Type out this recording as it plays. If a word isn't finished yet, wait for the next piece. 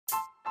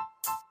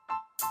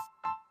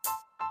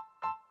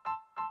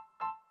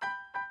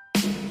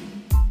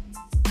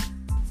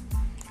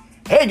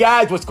Hey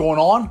guys, what's going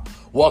on?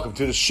 Welcome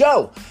to the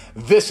show.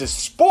 This is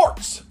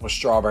Sports with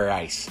Strawberry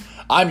Ice.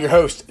 I'm your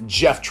host,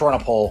 Jeff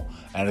Trunapole,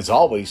 and as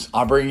always,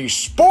 I'm bringing you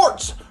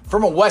sports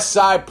from a West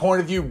Side point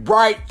of view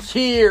right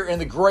here in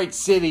the great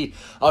city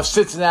of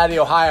Cincinnati,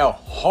 Ohio,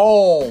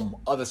 home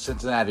of the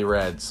Cincinnati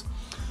Reds.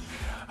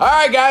 All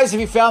right, guys, if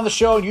you found the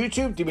show on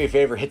YouTube, do me a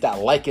favor, hit that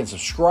like and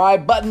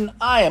subscribe button.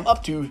 I am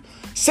up to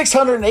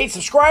 608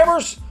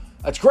 subscribers.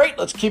 That's great.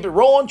 Let's keep it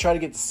rolling. Try to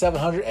get to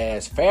 700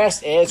 as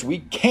fast as we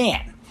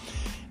can.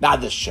 Now,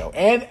 this show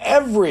and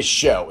every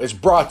show is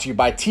brought to you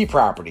by T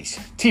Properties.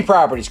 T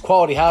Properties,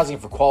 quality housing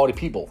for quality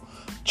people.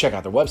 Check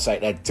out their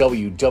website at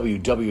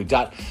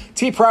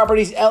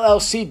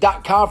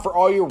www.tpropertiesllc.com for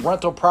all your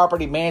rental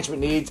property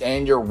management needs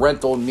and your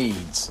rental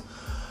needs.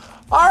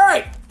 All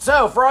right,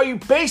 so for all you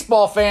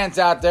baseball fans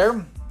out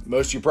there,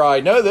 most of you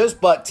probably know this,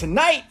 but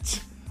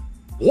tonight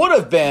would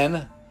have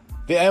been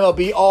the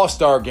MLB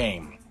All-Star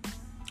Game.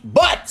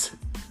 But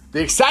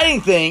the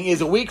exciting thing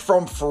is a week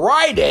from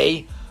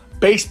Friday,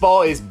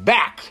 baseball is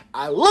back.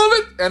 I love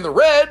it. And the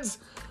Reds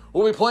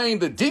will be playing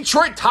the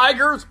Detroit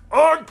Tigers.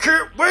 I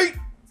can't wait.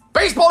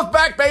 Baseball's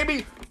back,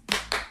 baby.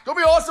 Gonna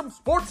be awesome.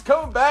 Sports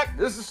coming back.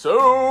 This is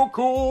so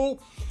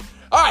cool.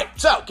 All right,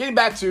 so getting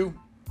back to,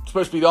 it's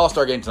supposed to be the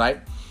All-Star Game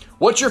tonight.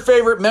 What's your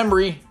favorite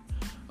memory,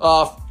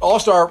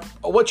 All-Star?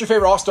 What's your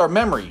favorite All-Star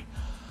memory?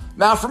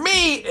 Now, for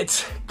me,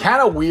 it's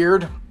kind of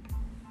weird,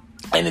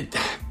 and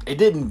he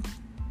didn't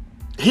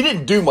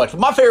do much. But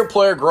my favorite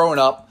player growing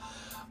up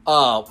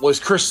was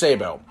Chris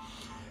Sabo.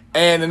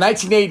 And in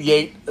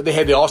 1988, they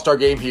had the All-Star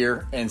Game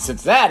here in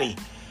Cincinnati.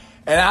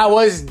 And I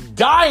was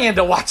dying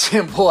to watch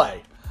him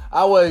play.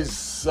 I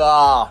was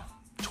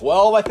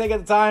 12, I think, at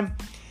the time.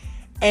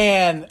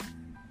 And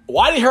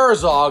Whitey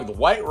Herzog, the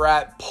White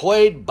Rat,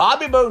 played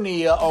Bobby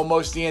Bonilla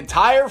almost the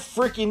entire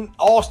freaking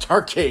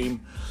All-Star Game.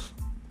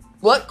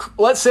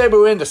 Let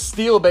Sabo in to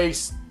steal a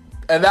base,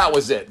 and that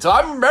was it. So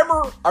I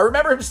remember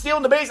him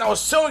stealing the base. I was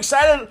so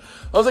excited.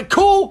 I was like,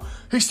 cool,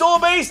 he stole a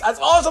base.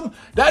 That's awesome.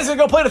 Now he's going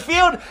to go play the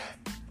field.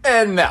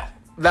 And no,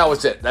 that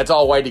was it. That's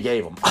all Whitey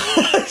gave him.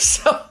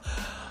 So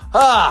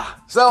I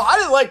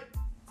didn't like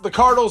the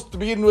Cardinals to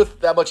begin with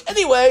that much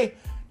anyway.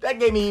 That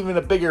gave me even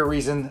a bigger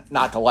reason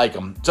not to like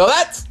them. So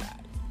that's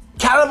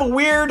kind of a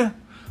weird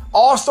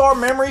All-Star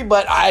memory,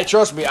 but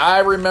trust me, I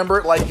remember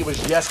it like it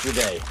was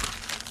yesterday.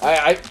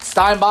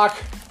 Steinbach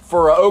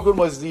for Oakland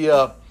was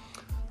the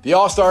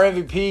All-Star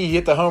MVP. He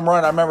hit the home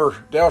run. I remember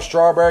Darryl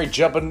Strawberry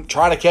jumping,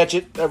 trying to catch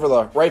it over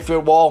the right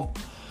field wall.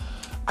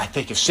 I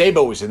think if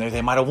Sabo was in there,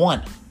 they might have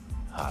won.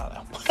 I don't know.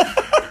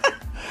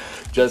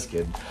 Just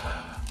kidding.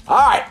 All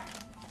right.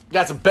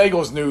 Got some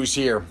Bengals news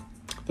here.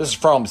 This is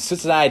from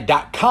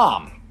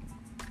Cincinnati.com.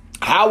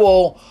 How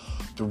will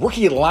the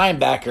rookie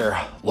linebacker,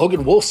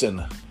 Logan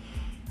Wilson,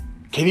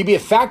 can he be a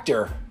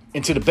factor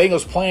into the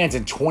Bengals' plans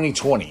in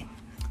 2020?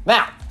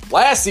 Now,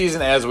 last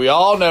season, as we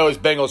all know as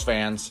Bengals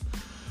fans,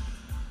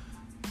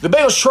 the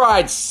Bengals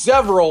tried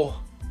several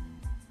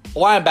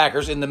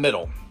linebackers in the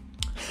middle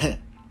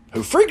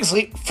who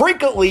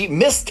frequently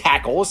missed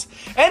tackles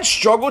and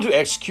struggled to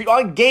execute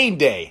on game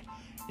day.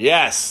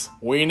 Yes,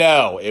 we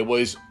know. It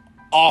was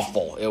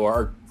awful.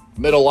 Our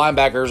middle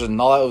linebackers and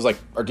all that was like,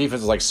 our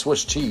defense was like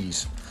Swiss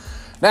cheese.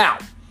 Now,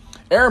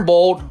 Aaron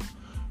Bold,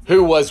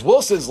 who was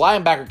Wilson's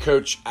linebacker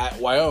coach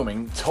at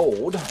Wyoming,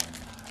 told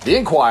the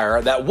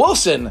Inquirer that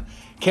Wilson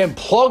can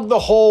plug the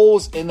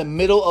holes in the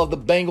middle of the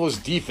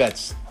Bengals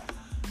defense.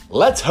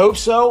 Let's hope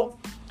so.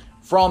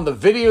 From the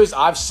videos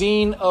I've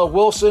seen of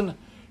Wilson,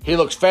 he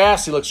looks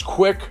fast, he looks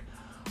quick.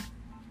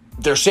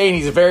 They're saying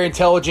he's a very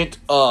intelligent,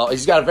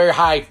 he's got a very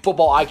high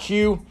football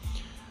IQ.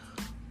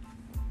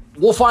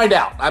 We'll find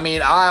out. I mean,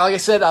 like I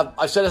said,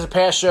 I've said this in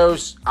past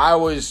shows, I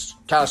was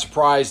kind of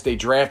surprised they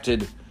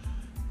drafted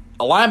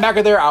a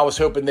linebacker there. I was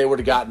hoping they would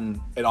have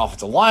gotten an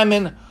offensive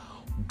lineman,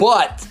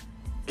 but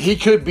he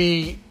could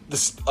be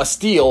a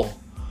steal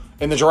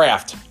in the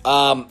draft.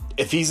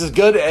 If he's as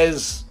good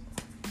as,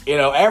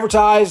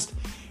 advertised,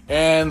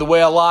 and the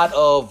way a lot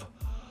of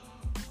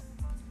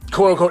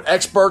quote-unquote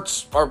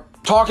experts are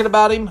talking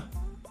about him,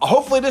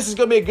 hopefully this is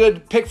going to be a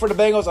good pick for the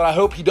Bengals, and I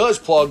hope he does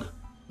plug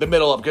the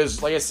middle up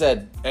because, like I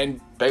said, and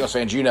Bengals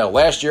fans,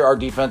 last year our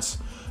defense,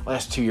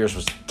 last 2 years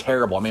was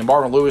terrible. I mean,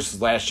 Marvin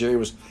Lewis last year, he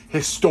was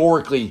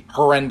historically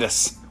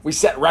horrendous. We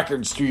set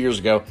records 2 years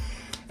ago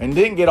and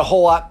didn't get a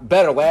whole lot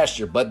better last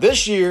year. But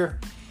this year,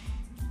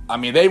 I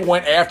mean, they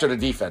went after the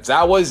defense.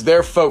 That was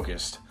their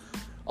focus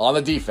on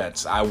the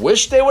defense. I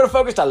wish they would have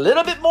focused a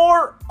little bit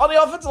more on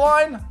the offensive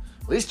line,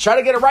 at least try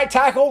to get a right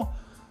tackle.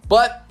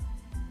 But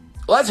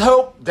let's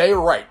hope they're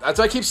right. That's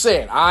what I keep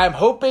saying. I'm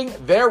hoping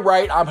they're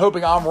right. I'm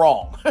hoping I'm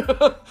wrong.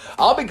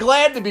 I'll be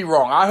glad to be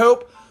wrong. I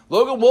hope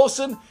Logan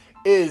Wilson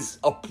is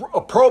a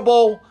Pro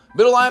Bowl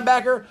middle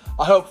linebacker.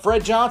 I hope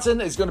Fred Johnson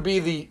is going to be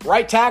the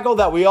right tackle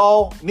that we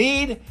all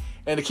need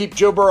and to keep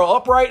Joe Burrow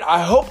upright.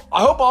 I hope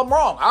I'm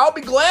wrong. I'll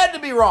be glad to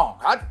be wrong.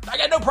 I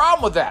got no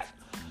problem with that.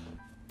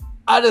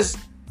 I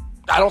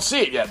don't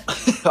see it yet.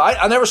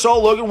 I never saw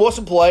Logan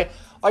Wilson play.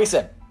 Like I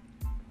said,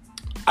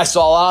 I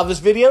saw a lot of his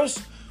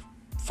videos.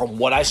 from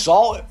what I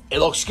saw, it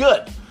looks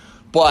good.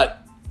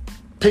 But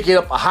picking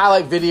up a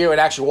highlight video and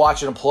actually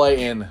watching them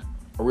play in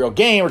a real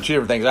game are two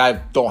different things. I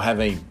don't have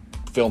any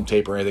film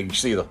tape or anything. You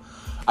see the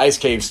ice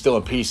cave still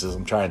in pieces.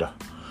 I'm trying to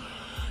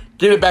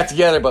get it back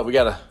together, but we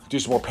got to do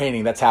some more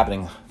painting. That's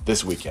happening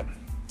this weekend.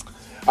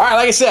 All right,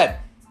 like I said,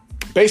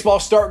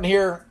 baseball's starting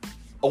here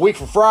a week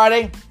from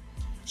Friday.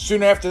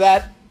 Soon after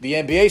that, the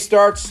NBA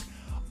starts.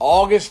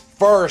 August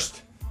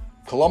 1st,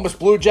 Columbus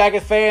Blue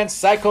Jacket fans,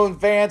 Cyclone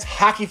fans,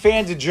 hockey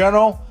fans in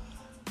general,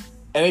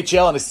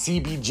 NHL and the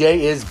CBJ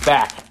is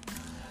back.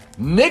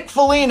 Nick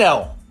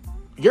Foligno,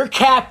 your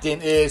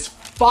captain, is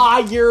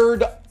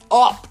fired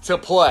up to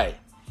play.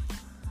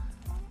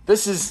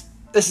 This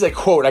is a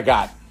quote I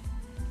got.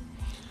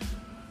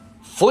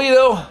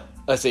 Foligno,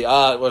 let's see,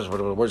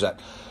 where's that?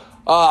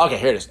 Okay,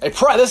 here it is.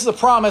 This is a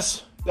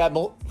promise that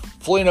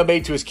Foligno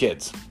made to his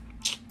kids.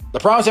 The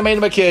promise I made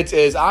to my kids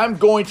is I'm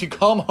going to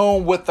come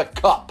home with the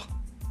cup.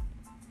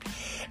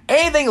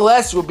 Anything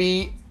less would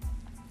be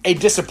a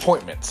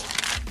disappointment.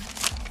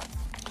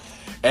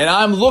 And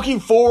I'm looking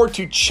forward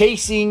to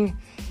chasing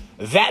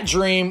that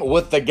dream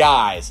with the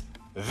guys.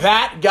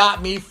 That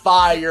got me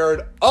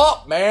fired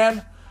up,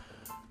 man.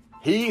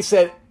 He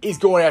said he's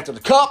going after the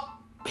cup.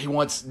 He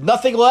wants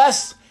nothing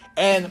less.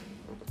 And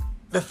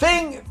the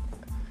thing,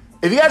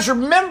 if you guys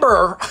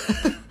remember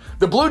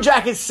the Blue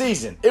Jackets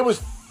season, it was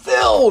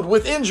filled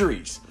with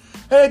injuries.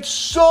 They had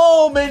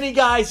so many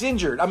guys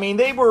injured.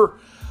 Remember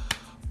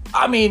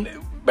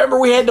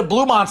we had the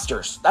Blue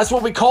Monsters. That's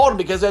what we called them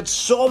because they had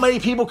so many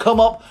people come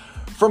up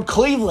from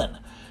Cleveland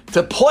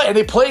to play. And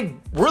they played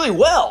really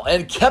well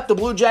and kept the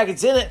Blue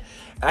Jackets in it.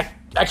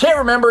 I can't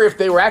remember if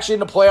they were actually in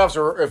the playoffs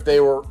or if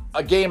they were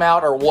a game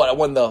out or what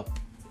when the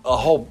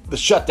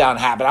shutdown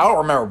happened. I don't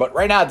remember. But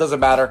right now it doesn't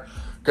matter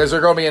because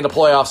they're going to be in the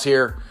playoffs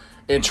here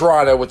in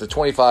Toronto with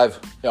the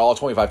all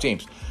 25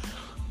 teams.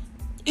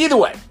 Either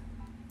way,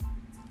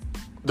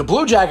 the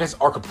Blue Jackets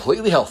are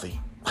completely healthy.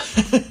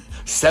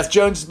 Seth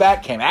Jones is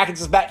back. Cam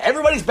Atkins is back.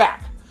 Everybody's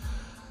back.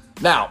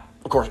 Now,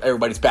 of course,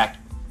 everybody's back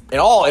in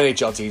all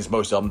NHL teams,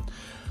 most of them.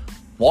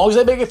 As long as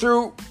they make it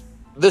through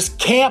this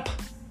camp,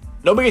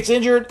 nobody gets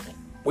injured,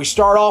 we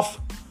start off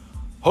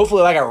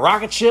hopefully like a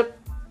rocket ship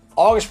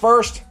August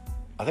 1st.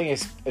 I think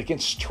it's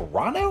against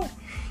Toronto.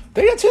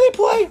 That's who they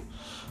play.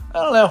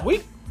 I don't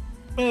know.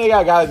 They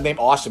got a guy named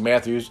Austin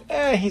Matthews.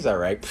 He's all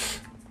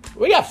right.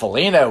 We got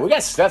Foligno. We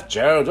got Seth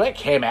Jones. We got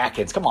Cam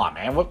Atkins. Come on,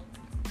 man.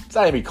 It's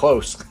not even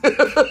close.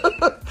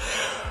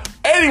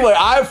 Anyway,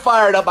 I'm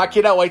fired up. I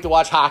cannot wait to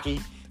watch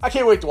hockey. I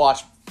can't wait to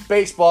watch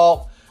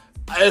baseball.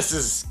 This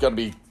is going to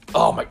be,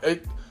 oh my,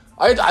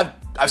 I've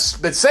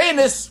been saying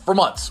this for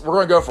months. We're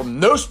going to go from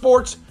no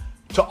sports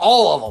to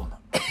all of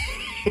them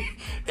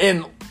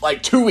in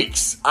like 2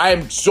 weeks. I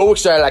am so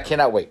excited. I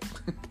cannot wait.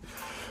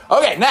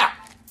 Okay, now,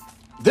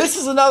 this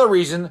is another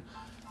reason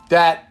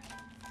that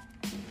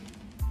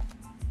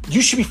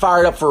you should be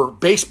fired up for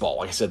baseball.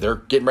 Like I said, they're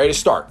getting ready to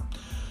start.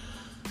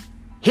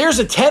 Here's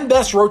the 10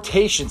 best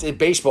rotations in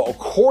baseball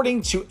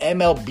according to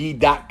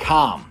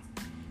MLB.com.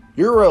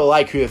 You're really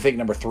like who you think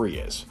number 3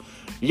 is.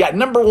 You got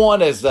number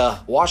 1 is the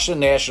Washington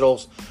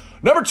Nationals.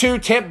 Number 2,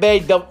 Tampa Bay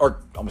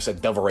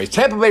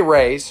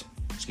Rays.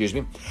 Excuse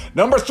me.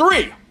 Number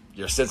 3,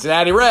 your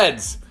Cincinnati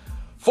Reds.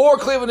 4,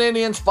 Cleveland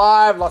Indians.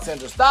 5, Los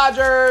Angeles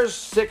Dodgers.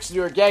 6, New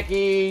York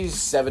Yankees.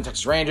 7,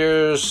 Texas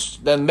Rangers.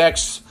 Then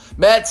Mets.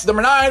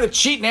 Number 9, the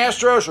cheating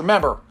Astros.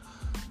 Remember,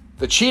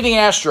 the cheating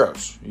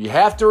Astros. You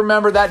have to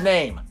remember that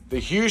name. The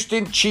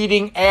Houston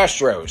cheating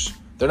Astros.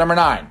 They're number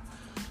 9.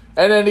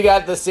 And then you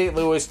got the St.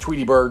 Louis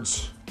Tweety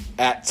Birds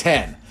at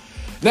 10.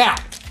 Now,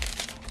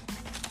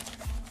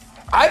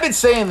 I've been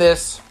saying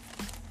this,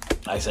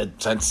 I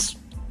said, since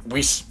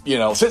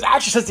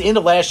the end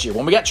of last year,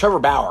 when we got Trevor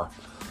Bauer,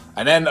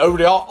 and then over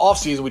the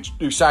offseason,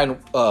 we signed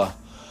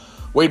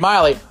Wade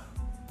Miley.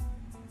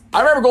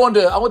 I remember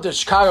I went to the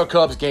Chicago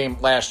Cubs game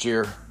last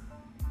year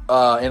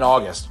in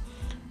August.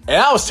 And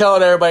I was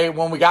telling everybody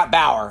when we got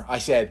Bauer, I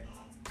said,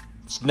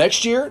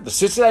 next year, the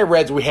Cincinnati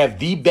Reds, we have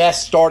the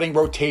best starting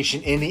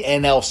rotation in the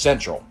NL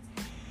Central.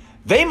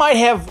 They might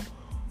have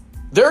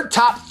their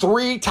top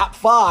 3, top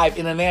 5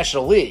 in the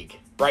National League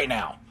right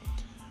now.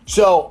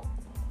 So,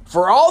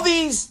 for all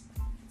these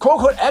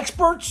quote-unquote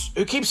experts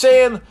who keep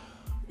saying,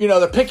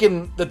 they're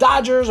picking the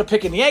Dodgers or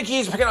picking the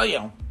Yankees,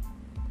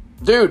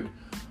 dude,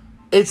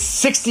 it's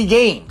 60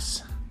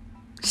 games.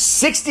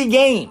 60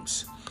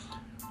 games.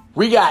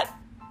 We got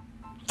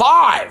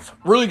 5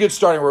 really good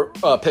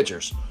starting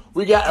pitchers.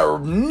 We got a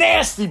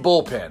nasty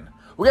bullpen.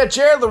 We got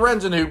Jared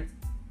Lorenzen, who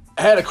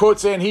had a quote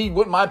saying he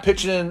wouldn't mind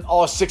pitching in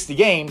all 60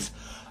 games.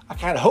 I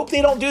kind of hope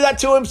they don't do that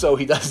to him so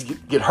he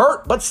doesn't get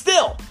hurt. But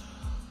still,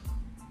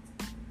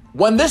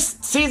 when this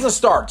season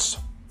starts,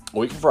 a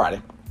week from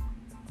Friday,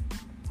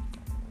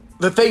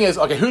 the thing is,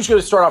 okay, who's going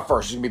to start out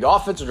first? It's going to be the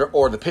offense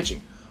or the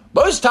pitching.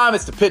 Most of the time,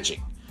 it's the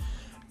pitching.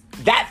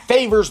 That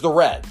favors the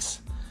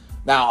Reds.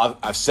 Now,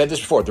 I've said this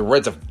before. The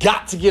Reds have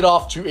got to get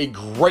off to a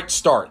great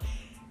start.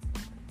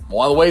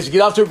 One of the ways to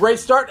get off to a great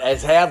start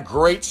is have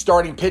great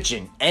starting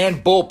pitching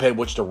and bullpen,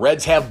 which the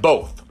Reds have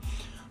both.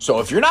 So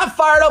if you're not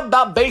fired up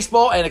about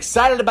baseball and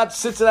excited about the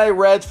Cincinnati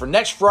Reds for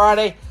next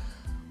Friday,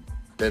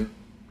 then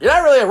you're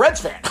not really a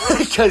Reds fan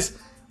because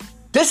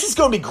this is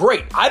going to be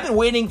great. I've been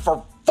waiting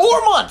for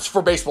 4 months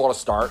for baseball to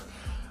start.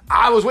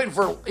 I was waiting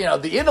for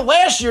the end of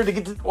last year to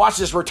get to watch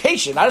this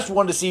rotation. I just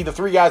wanted to see the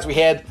three guys we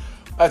had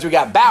as we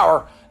got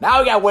Bauer. Now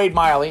we got Wade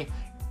Miley.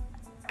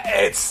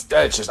 It's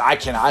just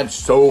I'm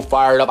so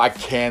fired up. I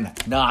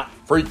cannot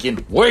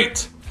freaking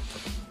wait.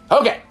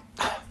 Okay,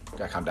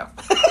 gotta calm down.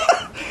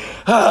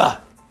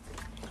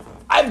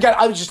 I got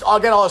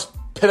all this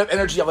pent up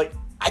energy. I'm like,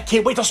 I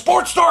can't wait till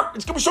sports start.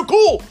 It's gonna be so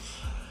cool.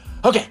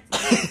 Okay,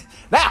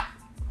 now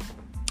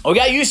we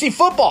got UC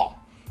football.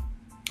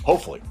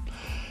 Hopefully,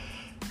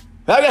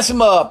 now I got some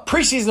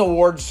preseason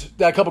awards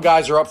that a couple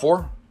guys are up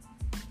for.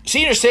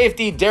 Senior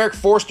safety Derek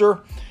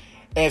Forster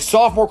and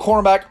sophomore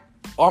cornerback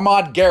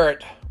Armand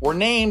Garrett were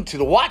named to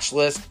the watch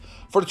list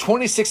for the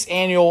 26th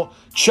annual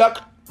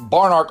Chuck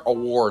Barnard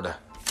Award.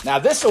 Now,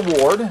 this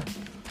award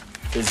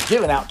is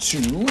given out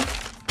to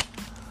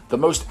the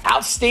most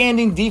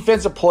outstanding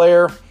defensive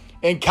player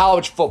in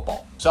college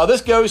football. So this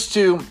goes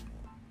to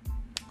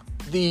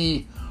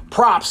the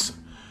props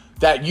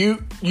that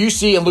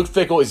UC and Luke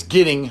Fickell is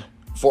getting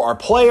for our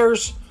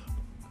players,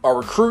 our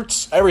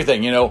recruits,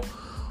 everything.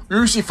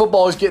 UC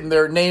football is getting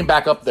their name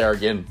back up there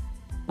again,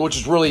 which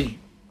is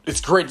it's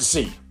great to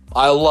see.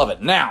 I love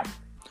it. Now,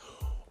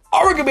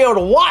 are we going to be able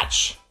to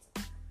watch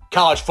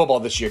college football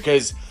this year?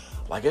 Because,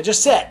 like I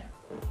just said,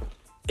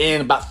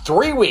 in about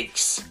 3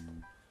 weeks,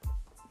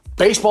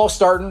 baseball's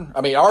starting.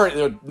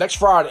 Already next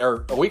Friday,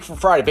 or a week from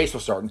Friday,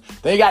 baseball's starting.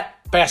 Then you got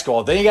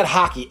basketball. Then you got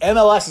hockey.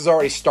 MLS has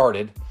already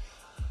started.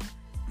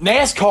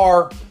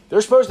 NASCAR,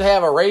 they're supposed to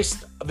have a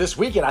race this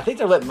weekend. I think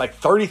they're letting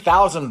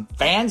 30,000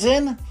 fans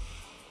in.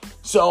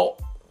 So,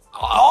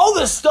 all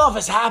this stuff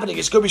is happening.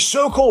 It's going to be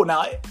so cool.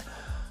 Now,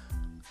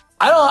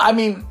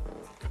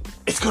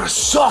 it's going to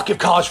suck if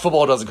college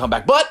football doesn't come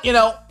back. But,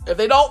 if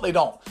they don't, they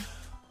don't.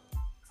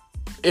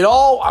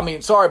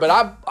 Sorry,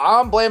 but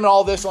I'm blaming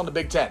all this on the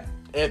Big Ten.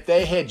 If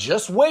they had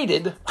just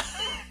waited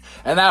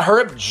and not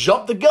hurry up,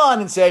 jump the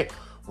gun and say,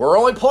 we're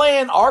only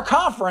playing our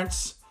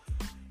conference,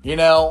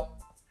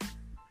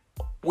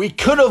 we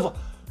could have,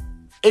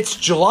 it's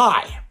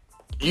July.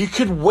 You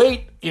could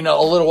wait, a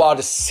little while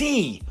to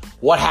see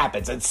what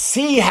happens and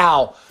see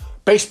how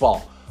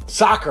baseball,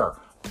 soccer,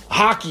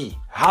 hockey,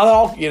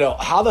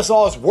 how this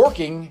all is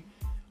working,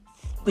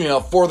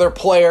 for their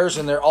players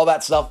and all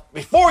that stuff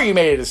before you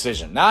made a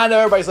decision. Now I know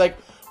everybody's like,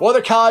 well,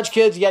 they're college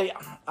kids. Yeah,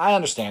 I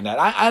understand that.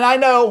 I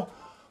know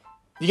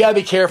you got to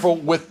be careful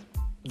with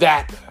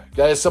that.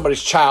 That is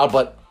somebody's child,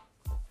 but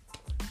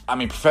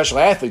professional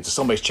athletes are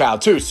somebody's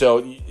child too. So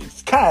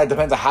it kind of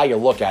depends on how you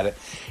look at it.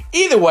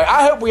 Either way,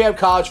 I hope we have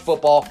college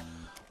football.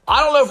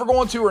 I don't know if we're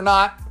going to or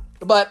not,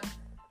 but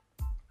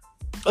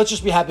let's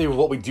just be happy with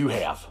what we do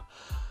have.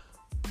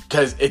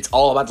 Because it's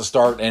all about to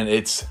start, and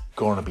it's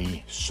going to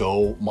be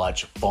so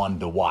much fun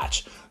to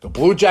watch. The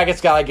Blue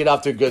Jackets got to get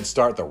off to a good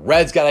start. The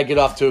Reds got to get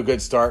off to a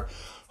good start.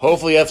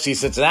 Hopefully FC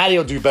Cincinnati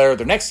will do better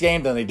their next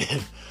game than they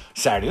did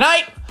Saturday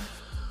night.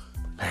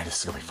 Man, this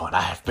is going to be fun.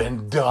 I have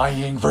been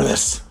dying for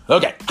this.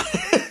 Okay.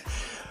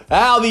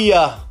 Now the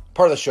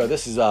part of the show,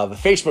 this is the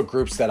Facebook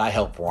groups that I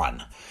help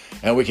run.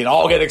 And we can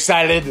all get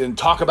excited and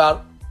talk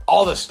about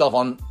all this stuff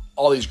on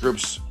all these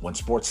groups when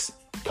sports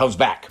comes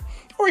back.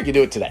 Or you can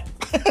do it today.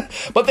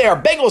 But they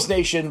are Bengals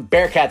Nation,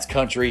 Bearcats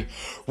Country,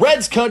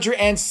 Reds Country,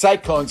 and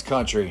Cyclones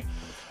Country.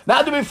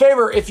 Now, do me a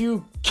favor, if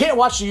you can't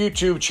watch the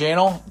YouTube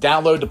channel,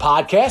 download the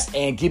podcast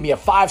and give me a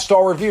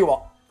 5-star review.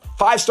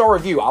 5-star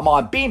review. I'm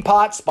on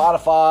Beanpot,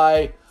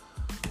 Spotify,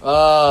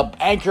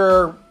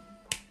 Anchor.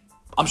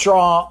 I'm sure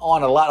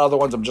on a lot of other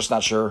ones. I'm just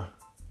not sure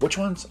which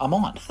ones I'm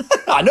on.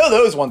 I know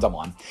those ones I'm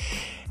on.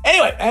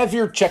 Anyway, if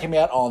you're checking me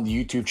out on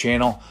the YouTube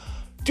channel,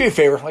 do me a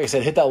favor, like I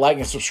said, hit that like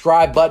and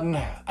subscribe button.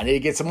 I need to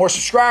get some more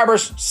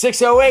subscribers.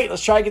 608.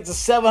 Let's try to get to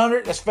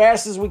 700 as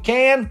fast as we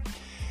can.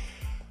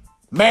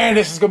 Man,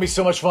 this is going to be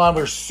so much fun.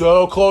 We're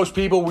so close,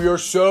 people. We are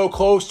so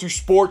close to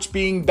sports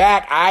being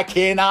back. I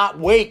cannot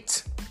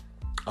wait.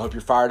 I hope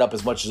you're fired up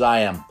as much as I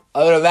am.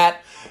 Other than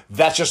that,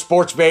 that's just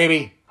sports,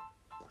 baby.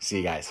 See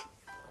you guys.